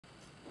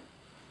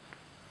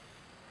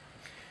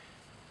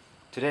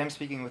Today I'm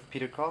speaking with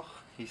Peter Koch.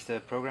 He's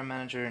the program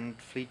manager and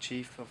fleet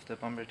chief of the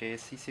Bombardier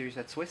C Series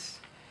at Swiss.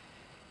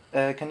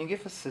 Can you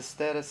give us a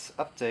status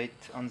update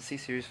on the C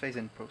Series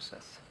phase-in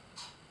process?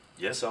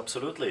 Yes,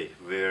 absolutely.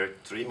 We're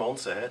 3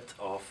 months ahead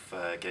of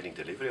getting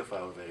delivery of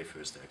our very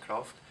first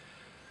aircraft.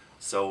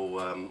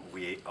 So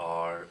we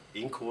are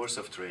in course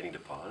of training the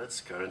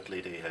pilots. Currently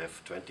they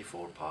have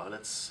 24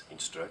 pilots,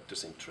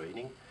 instructors in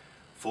training,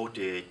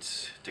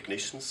 48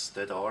 technicians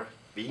that are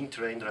being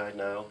trained right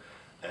now,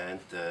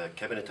 and the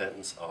cabin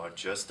attendants are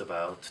just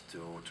about to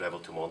travel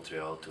to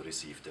Montreal to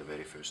receive their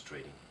very first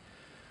training.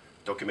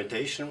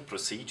 Documentation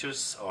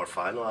procedures are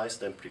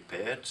finalized and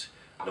prepared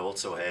and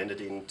also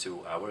handed in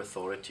to our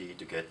authority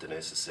to get the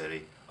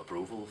necessary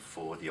approval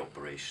for the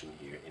operation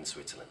here in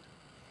Switzerland.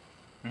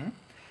 Mm-hmm.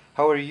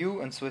 How are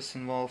you and Swiss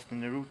involved in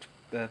the route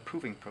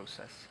proving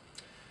process?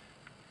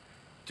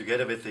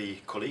 Together with the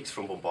colleagues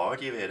from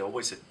Bombardier, we had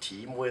always a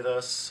team with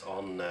us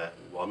on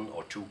 1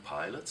 or 2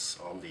 pilots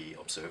on the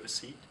observer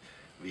seat.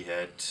 We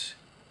had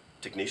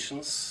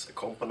technicians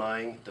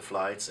accompanying the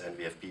flights, and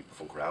we have people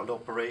from ground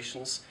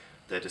operations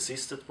that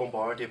assisted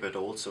Bombardier, but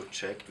also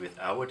checked with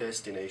our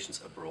destinations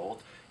abroad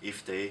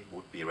if they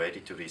would be ready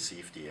to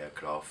receive the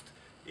aircraft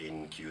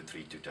in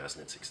Q3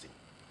 2016.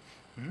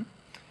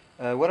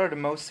 Mm-hmm. What are the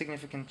most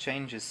significant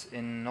changes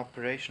in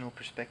operational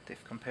perspective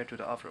compared to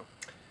the Avro?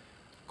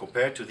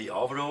 Compared to the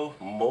Avro,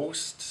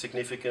 most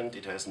significant,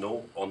 it has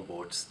no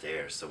onboard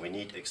stairs, so we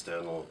need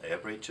external air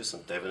bridges,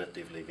 and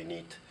definitively we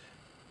need,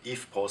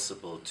 if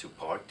possible, to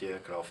park the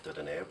aircraft at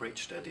an air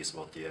bridge. That is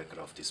what the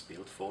aircraft is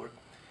built for.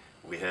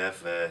 We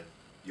have a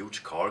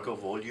huge cargo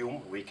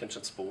volume we can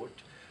transport,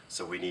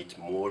 so we need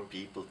more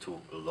people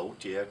to load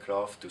the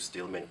aircraft to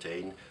still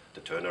maintain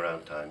the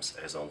turnaround times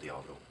as on the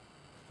Avro.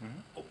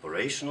 Mm-hmm.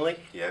 Operationally,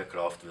 the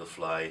aircraft will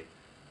fly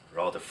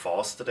rather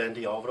faster than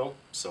the Avro,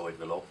 so it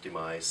will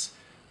optimize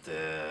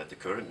the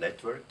current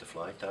network, the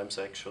flight times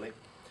actually,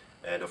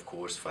 and of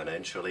course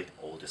financially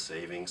all the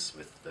savings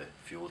with the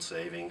fuel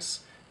savings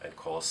and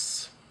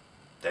costs,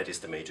 that is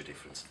the major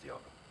difference to the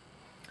Avro.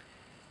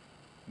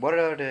 What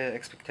are the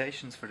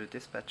expectations for the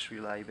dispatch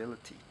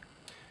reliability?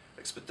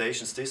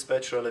 Expectations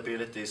dispatch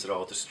reliability is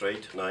rather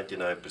straight,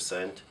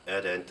 99%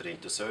 at entry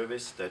into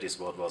service. That is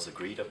what was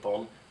agreed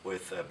upon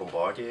with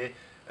Bombardier,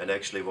 and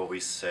actually what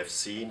we have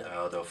seen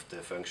out of the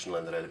functional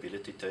and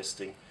reliability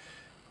testing,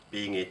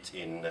 being it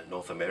in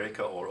North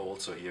America or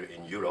also here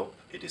in Europe,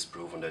 it is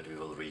proven that we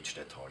will reach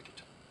that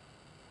target.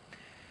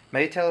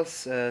 May you tell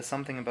us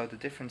something about the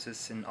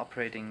differences in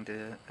operating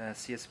the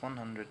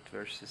CS100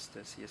 versus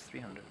the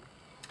CS300?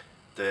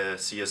 The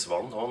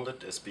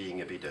CS100, as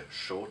being a bit a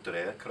shorter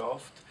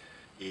aircraft,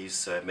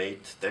 is made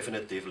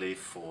definitively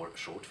for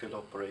short field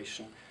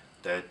operation.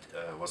 That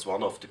was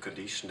one of the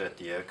conditions that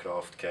the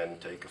aircraft can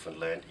take off and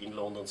land in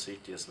London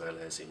City as well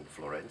as in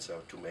Florence,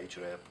 our 2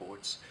 major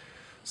airports.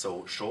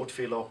 So short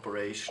field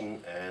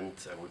operation and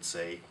I would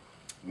say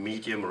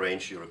medium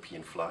range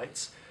European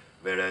flights,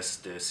 whereas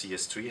the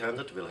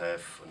CS300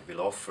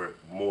 will offer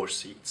more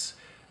seats,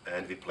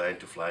 and we plan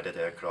to fly that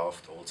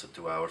aircraft also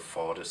to our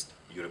farthest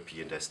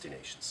European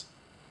destinations.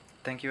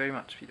 Thank you very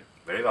much, Peter.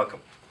 Very welcome.